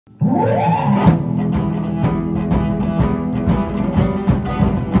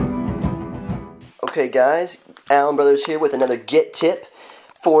Okay guys, Allen Brothers here with another Git tip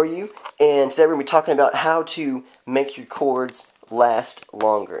for you, and today we're going to be talking about how to make your chords last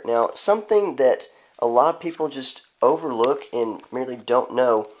longer. Now, something that a lot of people just overlook and merely don't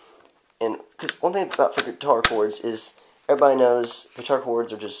know, and because one thing about for guitar chords is everybody knows guitar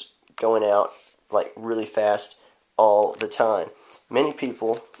chords are just going out like really fast all the time. Many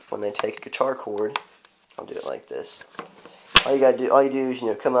people, when they take a guitar chord, I'll do it like this. All you do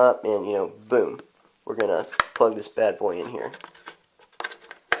is come up and boom. We're gonna plug this bad boy in here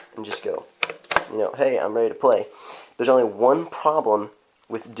and just go. Hey, I'm ready to play. There's only one problem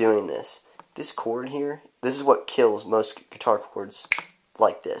with doing this. This chord here, this is what kills most guitar chords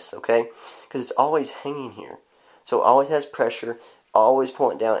like this, okay? Because it's always hanging here. So it always has pressure, always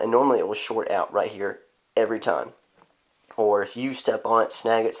pull it down, and normally it will short out right here every time. Or if you step on it,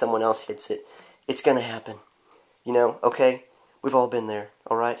 snag it, someone else hits it, it's gonna happen. Okay? We've all been there,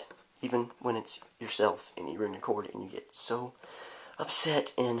 alright? Even when it's yourself and you're in your chord and you get so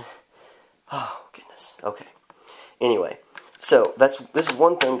upset and oh goodness. Okay. Anyway, so this is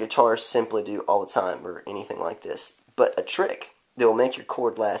one thing guitarists simply do all the time or anything like this. But a trick that will make your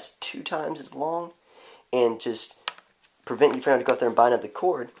chord last 2 times as long and just prevent you from having to go out there and buy another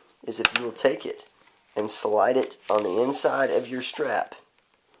chord is if you will take it and slide it on the inside of your strap,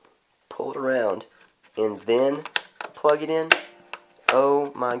 pull it around, and then plug it in.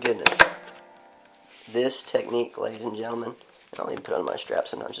 Oh my goodness. This technique, ladies and gentlemen, I'll even put it on my strap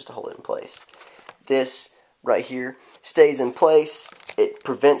sometimes just to hold it in place. This right here stays in place. It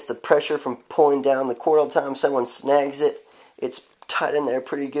prevents the pressure from pulling down the chord all the time. Someone snags it. It's tight in there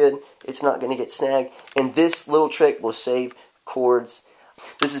pretty good. It's not going to get snagged. And this little trick will save chords.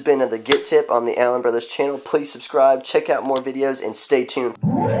 This has been the Git Tip on the Allen Brothers channel. Please subscribe, check out more videos, and stay tuned.